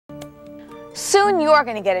Soon you're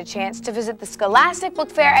going to get a chance to visit the Scholastic Book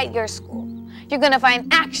Fair at your school. You're going to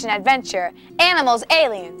find action, adventure, animals,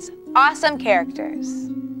 aliens, awesome characters.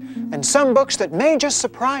 And some books that may just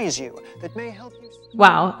surprise you, that may help you.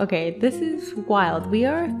 Wow, okay, this is wild. We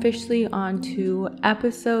are officially on to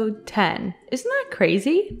episode 10. Isn't that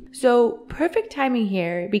crazy? So perfect timing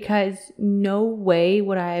here, because no way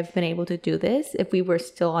would I have been able to do this if we were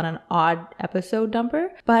still on an odd episode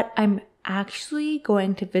number. But I'm actually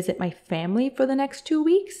going to visit my family for the next 2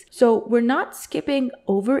 weeks. So we're not skipping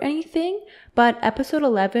over anything, but episode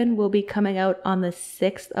 11 will be coming out on the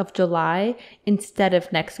 6th of July instead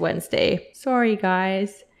of next Wednesday. Sorry,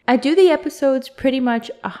 guys. I do the episodes pretty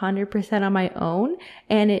much 100% on my own,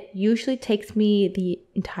 and it usually takes me the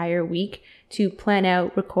entire week to plan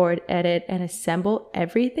out, record, edit, and assemble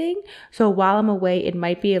everything. So while I'm away, it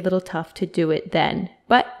might be a little tough to do it then.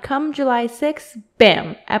 But come July 6th,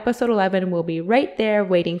 bam, episode 11 will be right there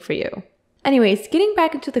waiting for you. Anyways, getting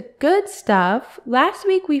back into the good stuff, last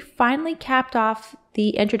week we finally capped off the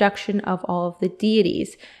introduction of all of the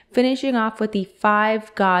deities, finishing off with the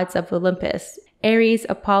 5 gods of Olympus: Ares,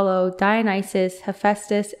 Apollo, Dionysus,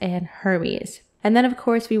 Hephaestus, and Hermes. And then, of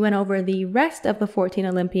course, we went over the rest of the 14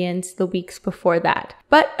 Olympians the weeks before that.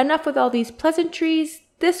 But enough with all these pleasantries.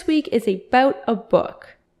 This week is about a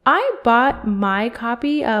book. I bought my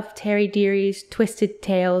copy of Terry Deary's Twisted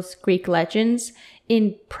Tales Greek Legends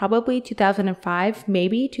in probably 2005,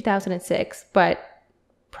 maybe 2006, but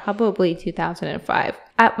probably 2005,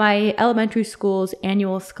 at my elementary school's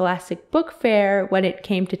annual Scholastic Book Fair when it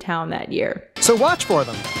came to town that year. So watch for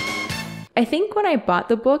them. I think when I bought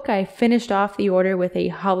the book, I finished off the order with a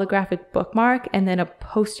holographic bookmark and then a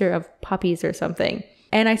poster of puppies or something.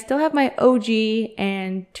 And I still have my OG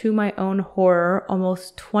and, to my own horror,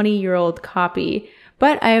 almost 20-year-old copy,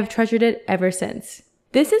 but I have treasured it ever since.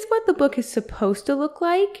 This is what the book is supposed to look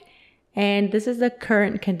like, and this is the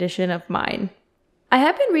current condition of mine. I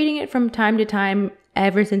have been reading it from time to time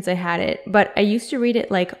ever since I had it, but I used to read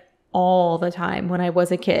it like all the time when I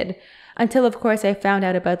was a kid. Until, of course, I found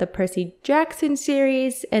out about the Percy Jackson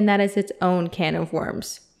series, and that is its own can of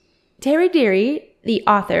worms. Terry Deary, the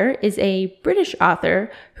author, is a British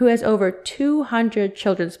author who has over 200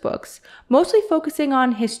 children's books, mostly focusing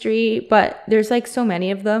on history, but there's like so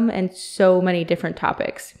many of them and so many different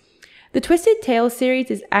topics. The Twisted Tales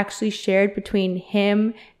series is actually shared between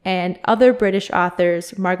him and other British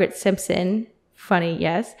authors, Margaret Simpson, funny,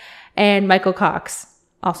 yes, and Michael Cox,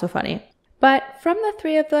 also funny. But from the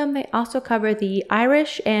 3 of them, they also cover the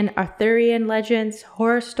Irish and Arthurian legends,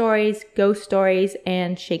 horror stories, ghost stories,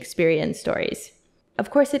 and Shakespearean stories. Of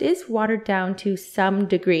course, it is watered down to some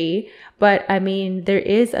degree, but I mean, there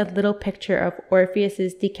is a little picture of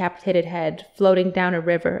Orpheus's decapitated head floating down a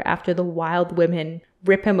river after the wild women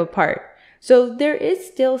rip him apart. So there is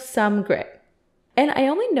still some grit. And I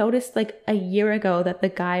only noticed like a year ago that the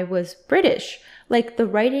guy was British. Like, the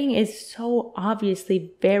writing is so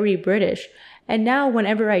obviously very British. And now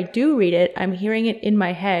whenever I do read it, I'm hearing it in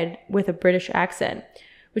my head with a British accent,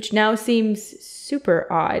 which now seems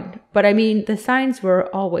super odd. But I mean, the signs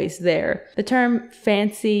were always there. The term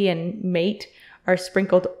fancy and mate are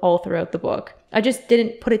sprinkled all throughout the book. I just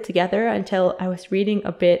didn't put it together until I was reading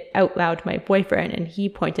a bit out loud to my boyfriend and he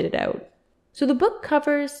pointed it out. So the book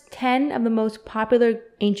covers 10 of the most popular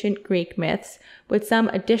ancient Greek myths, with some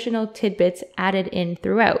additional tidbits added in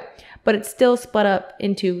throughout, but it's still split up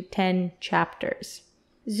into 10 chapters.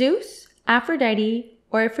 Zeus, Aphrodite,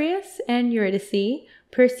 Orpheus and Eurydice,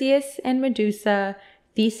 Perseus and Medusa,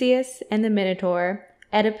 Theseus and the Minotaur,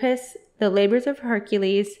 Oedipus, the labors of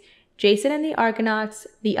Hercules, Jason and the Argonauts,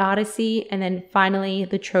 the Odyssey, and then finally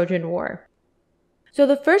the Trojan War. So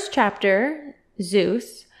the first chapter,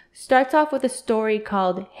 Zeus, starts off with a story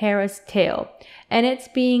called Hera's Tale, and it's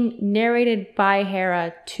being narrated by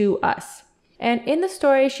Hera to us. And in the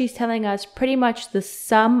story, she's telling us pretty much the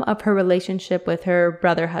sum of her relationship with her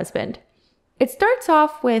brother husband. It starts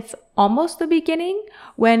off with almost the beginning,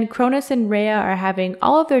 when Cronus and Rhea are having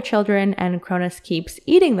all of their children and Cronus keeps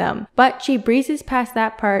eating them. But she breezes past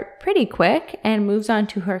that part pretty quick and moves on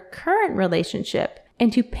to her current relationship.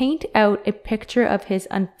 And to paint out a picture of his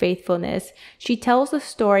unfaithfulness, she tells the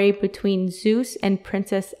story between Zeus and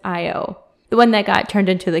Princess Io, the one that got turned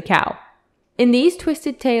into the cow. In these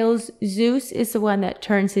twisted tales, Zeus is the one that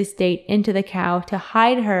turns his date into the cow to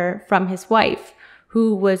hide her from his wife,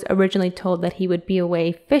 who was originally told that he would be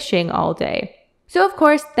away fishing all day. So of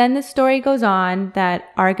course, then the story goes on that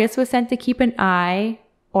Argus was sent to keep an eye,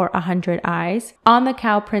 or 100 eyes, on the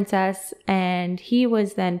cow princess, and he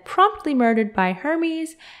was then promptly murdered by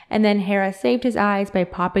Hermes, and then Hera saved his eyes by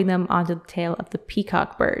popping them onto the tail of the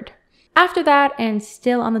peacock bird. After that, and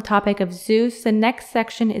still on the topic of Zeus, the next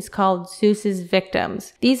section is called Zeus's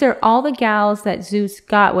victims. These are all the gals that Zeus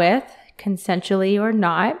got with, consensually or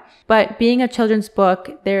not, but being a children's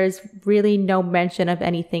book, there's really no mention of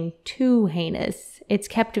anything too heinous. It's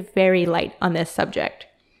kept very light on this subject.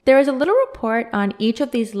 There is a little report on each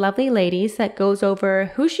of these lovely ladies that goes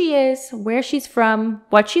over who she is, where she's from,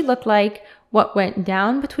 what she looked like, what went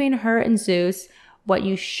down between her and Zeus, what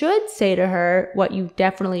you should say to her, what you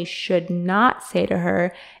definitely should not say to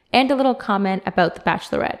her, and a little comment about the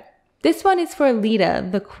Bachelorette. This one is for Leda,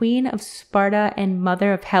 the queen of Sparta and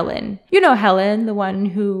mother of Helen. You know Helen, the one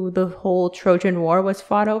who the whole Trojan War was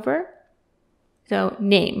fought over? So,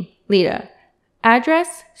 name, Leda.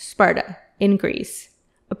 Address, Sparta, in Greece.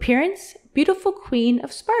 Appearance, beautiful queen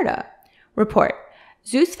of Sparta. Report,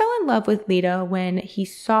 Zeus fell in love with Leda when he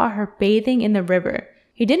saw her bathing in the river.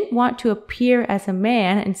 He didn't want to appear as a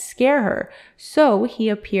man and scare her, so he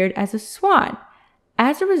appeared as a swan.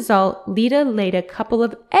 As a result, Leda laid a couple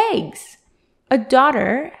of eggs. A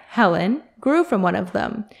daughter, Helen, grew from one of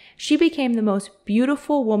them. She became the most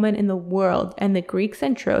beautiful woman in the world, and the Greeks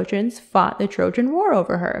and Trojans fought the Trojan War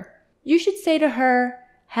over her. You should say to her,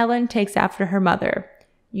 Helen takes after her mother.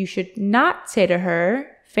 You should not say to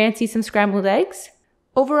her, fancy some scrambled eggs?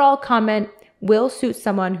 Overall comment, will suit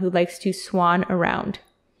someone who likes to swan around.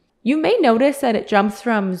 You may notice that it jumps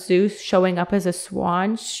from Zeus showing up as a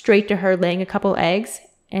swan straight to her laying a couple eggs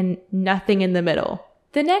and nothing in the middle.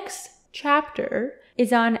 The next chapter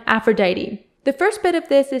is on Aphrodite. The first bit of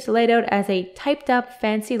this is laid out as a typed up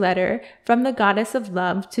fancy letter from the goddess of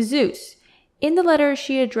love to Zeus. In the letter,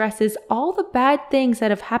 she addresses all the bad things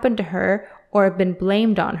that have happened to her or have been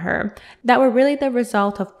blamed on her that were really the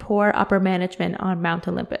result of poor upper management on Mount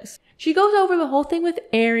Olympus. She goes over the whole thing with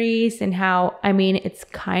Ares and how, it's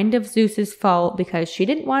kind of Zeus's fault because she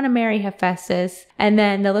didn't want to marry Hephaestus, and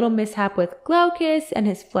then the little mishap with Glaucus and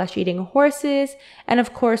his flesh-eating horses, and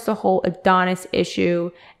of course the whole Adonis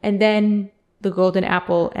issue, and then the golden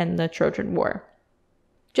apple and the Trojan War.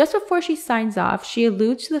 Just before she signs off, she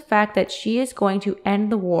alludes to the fact that she is going to end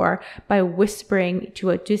the war by whispering to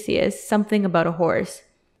Odysseus something about a horse.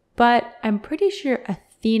 But I'm pretty sure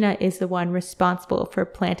Athena is the one responsible for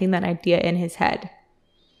planting that idea in his head.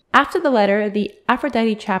 After the letter, the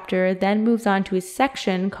Aphrodite chapter then moves on to a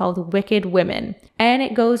section called Wicked Women, and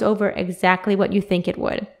it goes over exactly what you think it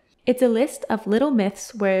would. It's a list of little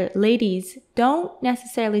myths where ladies don't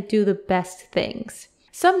necessarily do the best things.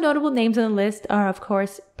 Some notable names on the list are, of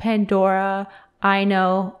course, Pandora,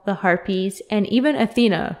 Ino, the Harpies, and even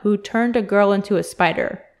Athena, who turned a girl into a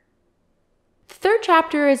spider. The third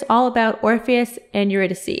chapter is all about Orpheus and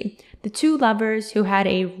Eurydice, the two lovers who had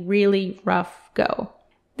a really rough go.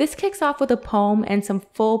 This kicks off with a poem and some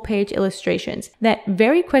full-page illustrations that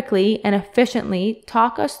very quickly and efficiently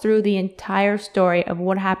talk us through the entire story of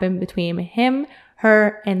what happened between him,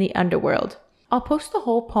 her, and the underworld. I'll post the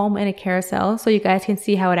whole poem in a carousel so you guys can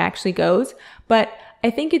see how it actually goes, but I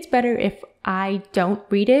think it's better if I don't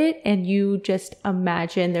read it and you just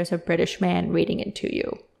imagine there's a British man reading it to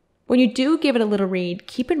you. When you do give it a little read,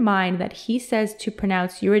 keep in mind that he says to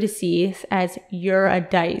pronounce Eurydice as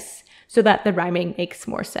Eurydice so that the rhyming makes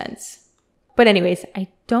more sense. But anyways, I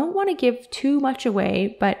don't want to give too much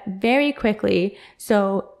away, but very quickly,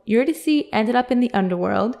 so Eurydice ended up in the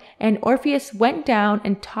underworld, and Orpheus went down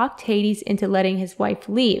and talked Hades into letting his wife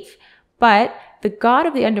leave. But the god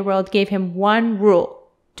of the underworld gave him one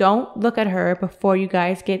rule: don't look at her before you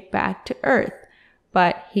guys get back to Earth.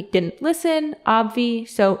 But he didn't listen, obvi,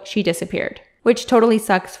 so she disappeared, which totally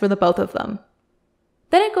sucks for the both of them.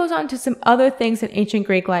 Then it goes on to some other things in ancient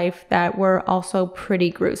Greek life that were also pretty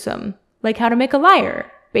gruesome, like how to make a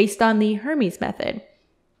lyre, based on the Hermes method.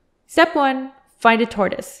 Step 1. Find a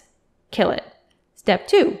tortoise. Kill it. Step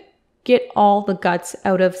 2. Get all the guts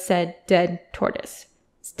out of said dead tortoise.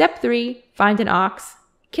 Step 3. Find an ox.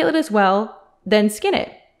 Kill it as well, then skin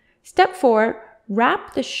it. Step 4.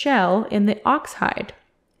 Wrap the shell in the ox hide.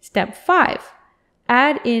 Step 5.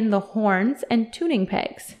 Add in the horns and tuning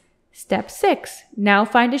pegs. Step 6. Now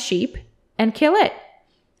find a sheep and kill it.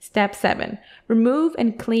 Step 7. Remove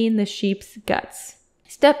and clean the sheep's guts.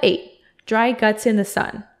 Step 8. Dry guts in the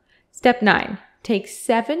sun. Step 9. Take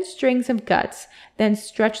 7 strings of guts, then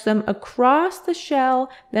stretch them across the shell,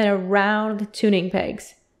 then around the tuning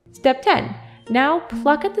pegs. Step 10. Now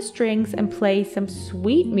pluck at the strings and play some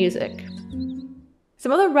sweet music.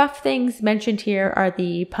 Some other rough things mentioned here are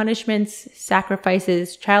the punishments,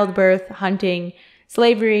 sacrifices, childbirth, hunting,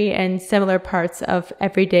 slavery, and similar parts of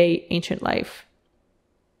everyday ancient life.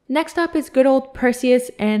 Next up is good old Perseus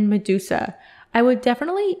and Medusa. I would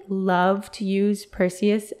definitely love to use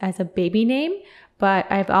Perseus as a baby name, but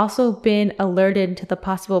I've also been alerted to the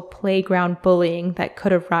possible playground bullying that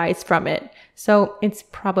could arise from it, so it's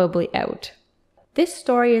probably out. This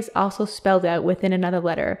story is also spelled out within another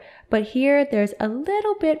letter, but here there's a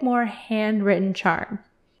little bit more handwritten charm.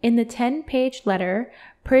 In the 10-page letter,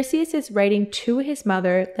 Perseus is writing to his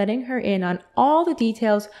mother, letting her in on all the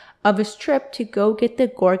details of his trip to go get the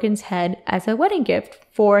Gorgon's head as a wedding gift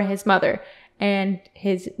for his mother and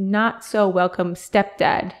his not-so-welcome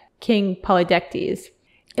stepdad, King Polydectes.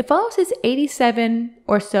 It follows his 87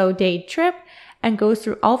 or so day trip and goes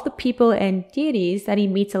through all of the people and deities that he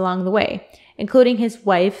meets along the way, including his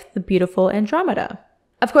wife, the beautiful Andromeda.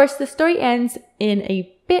 Of course, the story ends in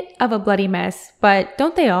a bit of a bloody mess, but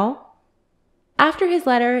don't they all? After his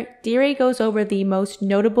letter, Deary goes over the most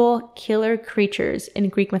notable killer creatures in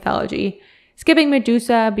Greek mythology, skipping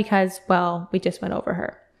Medusa because, well, we just went over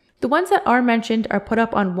her. The ones that are mentioned are put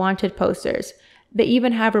up on wanted posters. They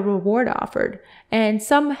even have a reward offered, and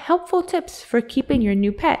some helpful tips for keeping your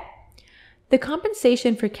new pet. The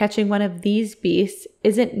compensation for catching one of these beasts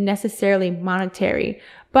isn't necessarily monetary,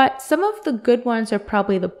 but some of the good ones are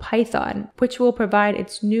probably the python, which will provide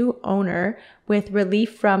its new owner with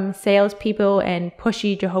relief from salespeople and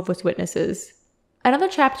pushy Jehovah's Witnesses. Another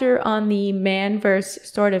chapter on the man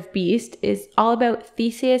versus sort of beast is all about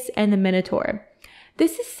Theseus and the Minotaur.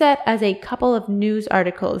 This is set as a couple of news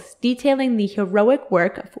articles detailing the heroic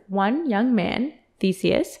work of one young man,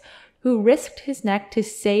 Theseus, who risked his neck to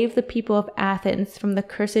save the people of Athens from the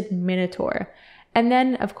cursed Minotaur. And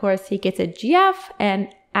then, of course, he gets a GF and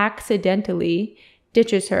accidentally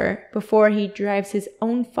ditches her before he drives his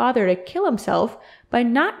own father to kill himself by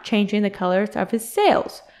not changing the colors of his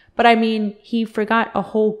sails. But I mean, he forgot a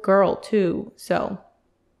whole girl too, so.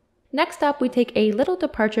 Next up, we take a little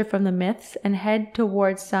departure from the myths and head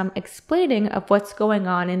towards some explaining of what's going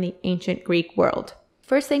on in the ancient Greek world.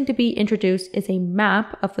 First thing to be introduced is a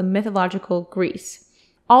map of the mythological Greece,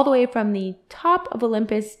 all the way from the top of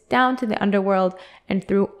Olympus down to the underworld and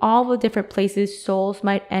through all the different places souls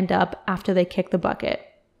might end up after they kick the bucket.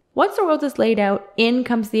 Once the world is laid out, in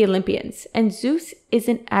comes the Olympians, and Zeus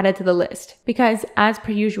isn't added to the list because, as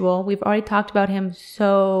per usual, we've already talked about him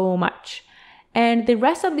so much. And the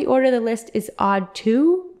rest of the order of the list is odd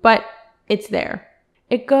too, but it's there.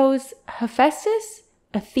 It goes Hephaestus,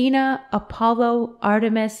 Athena, Apollo,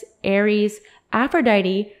 Artemis, Ares,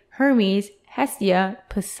 Aphrodite, Hermes, Hestia,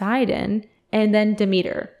 Poseidon, and then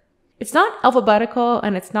Demeter. It's not alphabetical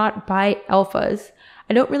and it's not by alphas.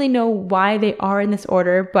 I don't really know why they are in this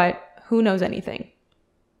order, but who knows anything.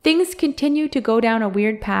 Things continue to go down a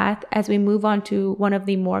weird path as we move on to one of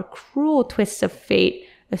the more cruel twists of fate,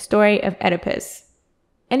 the story of Oedipus.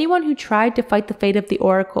 Anyone who tried to fight the fate of the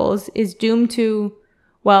oracles is doomed to,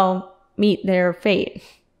 well, meet their fate.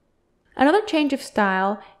 Another change of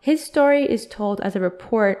style, his story is told as a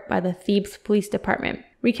report by the Thebes Police Department,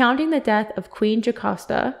 recounting the death of Queen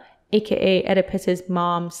Jocasta, aka Oedipus's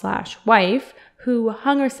mom/wife, who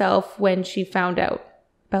hung herself when she found out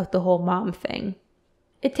about the whole mom thing.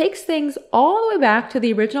 It takes things all the way back to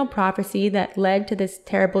the original prophecy that led to this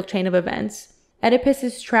terrible chain of events,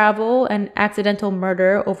 Oedipus's travel and accidental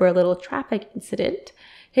murder over a little traffic incident,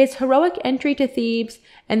 his heroic entry to Thebes,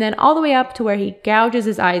 and then all the way up to where he gouges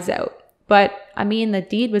his eyes out. But, I mean, the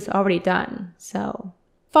deed was already done, so.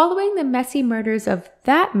 Following the messy murders of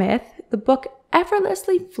that myth, the book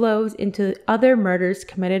effortlessly flows into other murders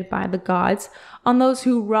committed by the gods on those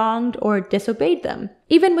who wronged or disobeyed them,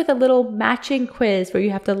 even with a little matching quiz where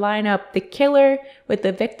you have to line up the killer with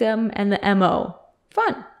the victim and the MO.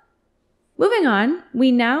 Fun! Moving on,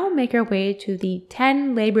 we now make our way to the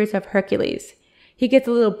 10 labors of Hercules. He gets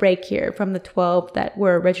a little break here from the 12 that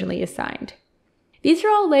were originally assigned. These are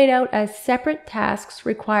all laid out as separate tasks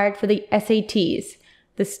required for the SATs,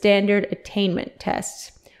 the standard attainment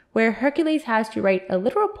tests, where Hercules has to write a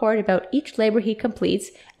little report about each labor he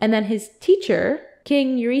completes, and then his teacher,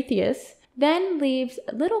 King Eurystheus, then leaves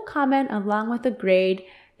a little comment along with the grade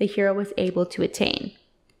the hero was able to attain.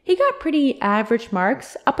 He got pretty average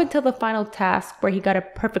marks up until the final task where he got a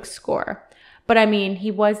perfect score. But I mean,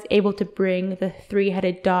 he was able to bring the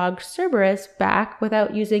three-headed dog Cerberus back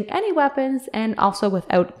without using any weapons and also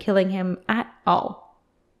without killing him at all.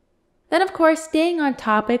 Then of course, staying on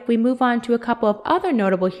topic, we move on to a couple of other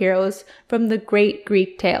notable heroes from the great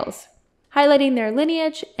Greek tales, highlighting their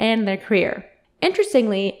lineage and their career.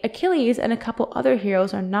 Interestingly, Achilles and a couple other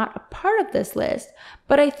heroes are not a part of this list,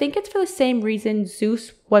 but I think it's for the same reason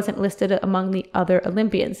Zeus wasn't listed among the other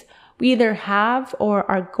Olympians. We either have or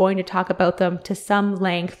are going to talk about them to some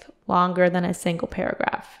length longer than a single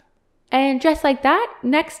paragraph. And just like that,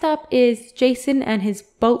 next up is Jason and his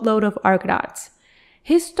boatload of Argonauts.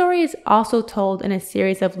 His story is also told in a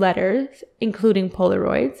series of letters, including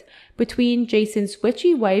Polaroids, between Jason's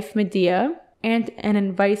witchy wife Medea and an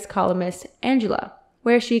advice columnist Angela,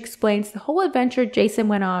 where she explains the whole adventure Jason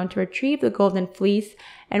went on to retrieve the Golden Fleece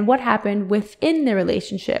and what happened within their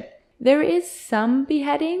relationship. There is some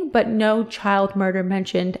beheading, but no child murder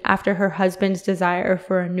mentioned after her husband's desire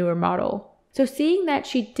for a newer model. So seeing that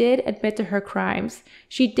she did admit to her crimes,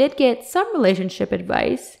 she did get some relationship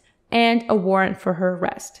advice and a warrant for her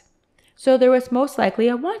arrest. So there was most likely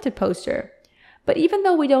a wanted poster. But even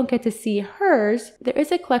though we don't get to see hers, there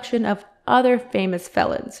is a collection of other famous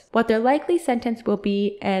felons, what their likely sentence will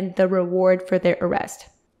be, and the reward for their arrest.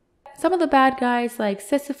 Some of the bad guys like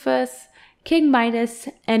Sisyphus, King Midas,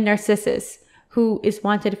 and Narcissus, who is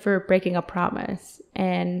wanted for breaking a promise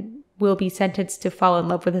and will be sentenced to fall in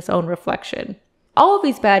love with his own reflection. All of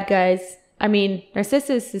these bad guys,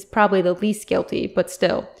 Narcissus is probably the least guilty, but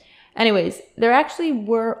still. Anyways, they actually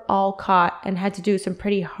were all caught and had to do some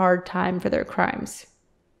pretty hard time for their crimes.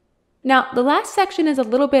 Now, the last section is a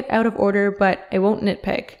little bit out of order, but I won't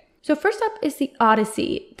nitpick. So first up is the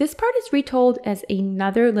Odyssey. This part is retold as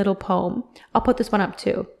another little poem. I'll put this one up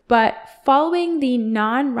too. But following the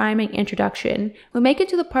non-rhyming introduction, we make it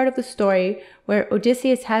to the part of the story where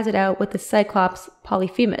Odysseus has it out with the Cyclops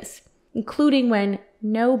Polyphemus, including when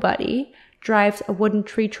nobody drives a wooden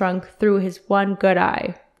tree trunk through his one good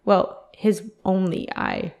eye. Well, his only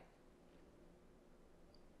eye.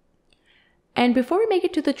 And before we make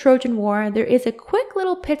it to the Trojan War, there is a quick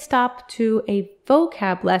little pit stop to a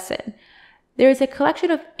vocab lesson. There is a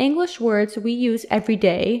collection of English words we use every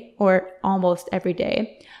day, or almost every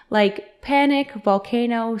day, like panic,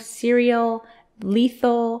 volcano, cereal,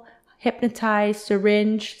 lethal, hypnotize,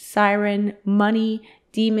 syringe, siren, money,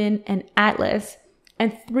 demon, and atlas,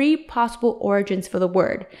 and 3 possible origins for the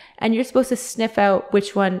word, and you're supposed to sniff out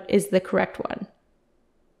which one is the correct one.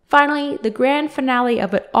 Finally, the grand finale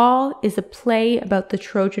of it all is a play about the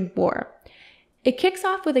Trojan War. It kicks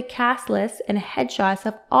off with a cast list and headshots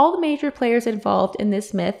of all the major players involved in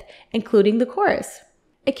this myth, including the chorus.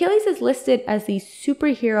 Achilles is listed as the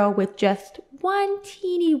superhero with just one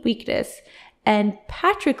teeny weakness, and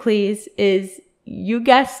Patroclus is, you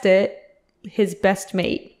guessed it, his best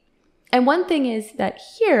mate. And one thing is that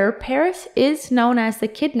here, Paris is known as the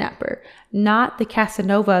kidnapper, not the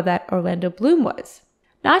Casanova that Orlando Bloom was.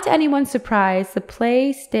 Not to anyone's surprise, the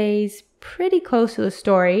play stays pretty close to the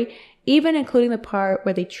story, even including the part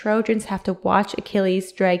where the Trojans have to watch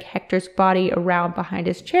Achilles drag Hector's body around behind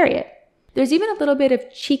his chariot. There's even a little bit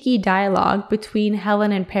of cheeky dialogue between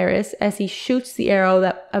Helen and Paris as he shoots the arrow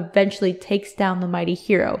that eventually takes down the mighty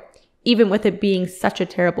hero, even with it being such a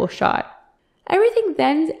terrible shot. Everything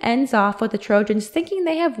then ends off with the Trojans thinking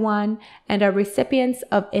they have won and are recipients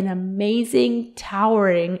of an amazing,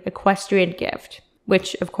 towering equestrian gift,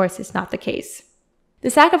 which of course is not the case. The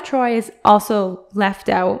sack of Troy is also left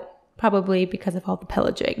out, probably because of all the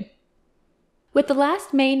pillaging. With the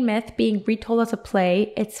last main myth being retold as a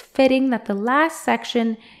play, it's fitting that the last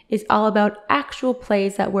section is all about actual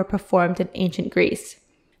plays that were performed in ancient Greece.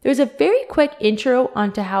 There's a very quick intro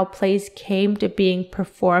onto how plays came to being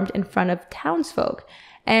performed in front of townsfolk,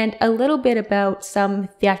 and a little bit about some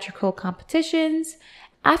theatrical competitions.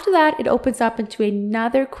 After that, it opens up into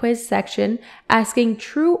another quiz section asking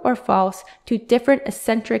true or false to different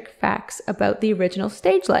eccentric facts about the original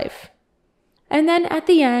stage life. And then at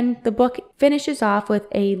the end, the book finishes off with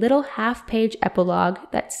a little half-page epilogue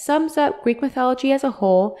that sums up Greek mythology as a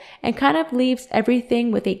whole and kind of leaves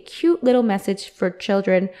everything with a cute little message for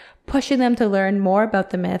children, pushing them to learn more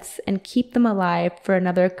about the myths and keep them alive for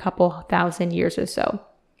another couple thousand years or so.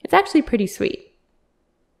 It's actually pretty sweet.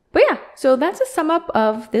 But yeah, so that's a sum up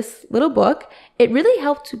of this little book. It really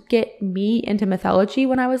helped to get me into mythology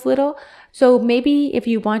when I was little. So maybe if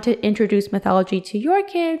you want to introduce mythology to your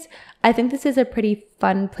kids, I think this is a pretty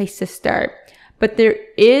fun place to start. But there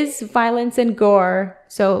is violence and gore,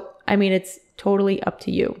 so it's totally up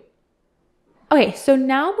to you. Okay, so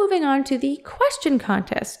now moving on to the question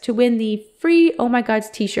contest to win the free Oh My Gods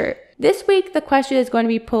t-shirt. This week, the question is going to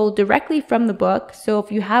be pulled directly from the book, so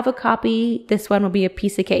if you have a copy, this one will be a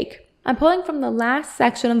piece of cake. I'm pulling from the last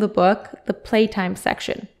section of the book, the playtime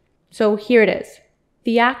section. So here it is.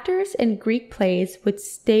 The actors in Greek plays would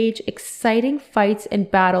stage exciting fights and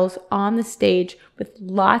battles on the stage with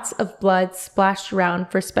lots of blood splashed around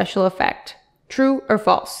for special effect. True or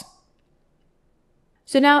false?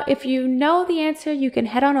 So now if you know the answer, you can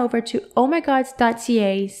head on over to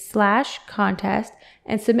ohmygods.ca/contest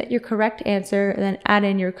and submit your correct answer, and then add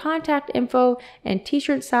in your contact info and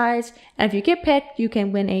t-shirt size. And if you get picked, you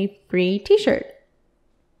can win a free t-shirt.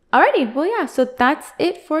 Alrighty, well yeah, so that's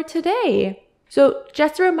it for today. So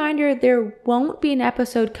just a reminder, there won't be an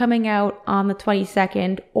episode coming out on the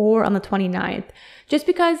 22nd or on the 29th, just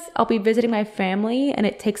because I'll be visiting my family and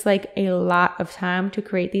it takes like a lot of time to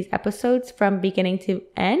create these episodes from beginning to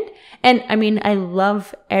end. And I mean, I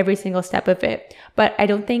love every single step of it, but I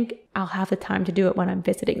don't think I'll have the time to do it when I'm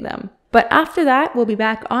visiting them. But after that, we'll be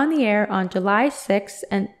back on the air on July 6th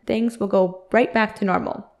and things will go right back to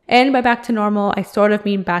normal. And by back to normal, I sort of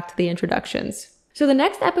mean back to the introductions. So the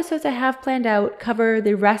next episodes I have planned out cover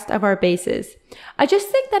the rest of our bases. I just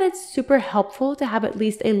think that it's super helpful to have at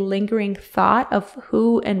least a lingering thought of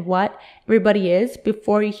who and what everybody is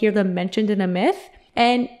before you hear them mentioned in a myth.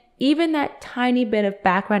 And even that tiny bit of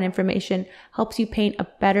background information helps you paint a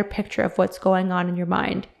better picture of what's going on in your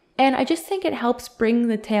mind. And I just think it helps bring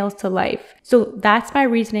the tales to life. So that's my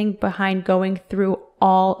reasoning behind going through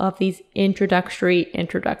all of these introductory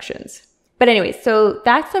introductions. But anyway, so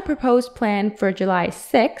that's the proposed plan for July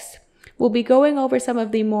 6th. We'll be going over some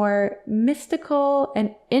of the more mystical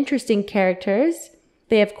and interesting characters.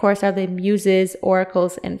 They, of course, are the muses,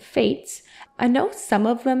 oracles, and fates. I know some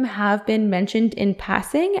of them have been mentioned in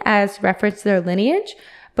passing as reference to their lineage,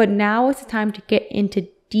 but now is the time to get into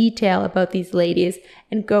detail about these ladies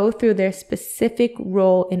and go through their specific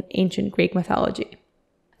role in ancient Greek mythology.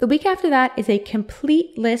 The week after that is a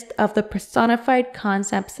complete list of the personified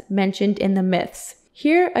concepts mentioned in the myths.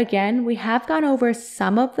 Here again, we have gone over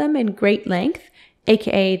some of them in great length,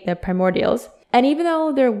 aka the primordials. And even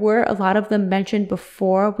though there were a lot of them mentioned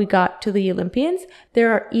before we got to the Olympians,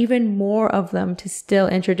 there are even more of them to still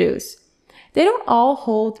introduce. They don't all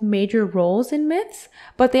hold major roles in myths,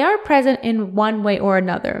 but they are present in one way or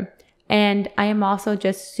another. And I am also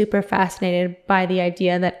just super fascinated by the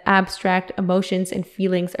idea that abstract emotions and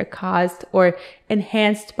feelings are caused or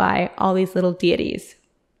enhanced by all these little deities.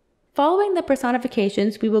 Following the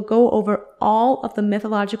personifications, we will go over all of the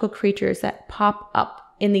mythological creatures that pop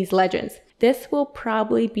up in these legends. This will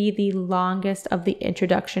probably be the longest of the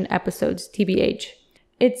introduction episodes, TBH.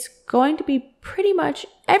 It's going to be pretty much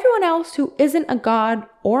everyone else who isn't a god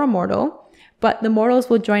or a mortal, but the mortals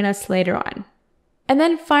will join us later on. And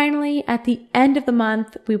then finally, at the end of the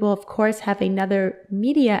month, we will of course have another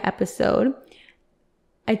media episode.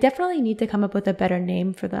 I definitely need to come up with a better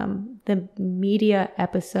name for them. The media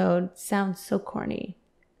episode sounds so corny.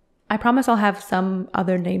 I promise I'll have some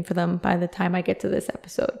other name for them by the time I get to this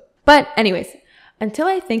episode. But anyways, until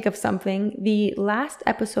I think of something, the last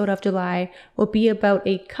episode of July will be about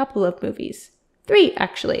a couple of movies. 3,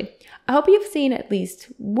 actually. I hope you've seen at least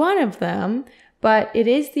one of them, but it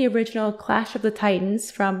is the original Clash of the Titans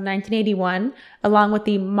from 1981, along with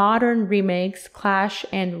the modern remakes Clash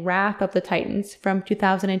and Wrath of the Titans from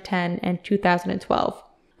 2010 and 2012.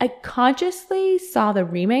 I consciously saw the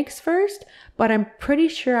remakes first, but I'm pretty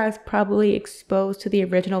sure I was probably exposed to the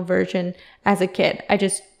original version as a kid. I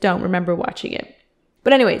just don't remember watching it.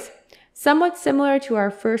 But anyways, somewhat similar to our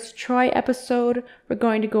first Troy episode, we're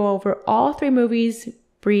going to go over all 3 movies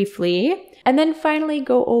briefly, and then finally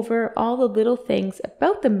go over all the little things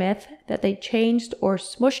about the myth that they changed or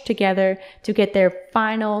smushed together to get their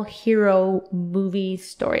final hero movie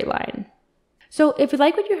storyline. So if you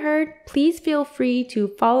like what you heard, please feel free to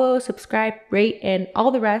follow, subscribe, rate, and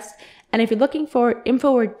all the rest. And if you're looking for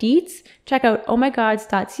info or deets, check out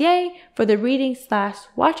ohmygods.ca for the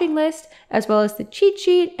reading/watching list, as well as the cheat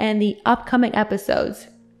sheet and the upcoming episodes.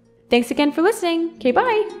 Thanks again for listening. Okay,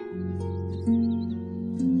 bye!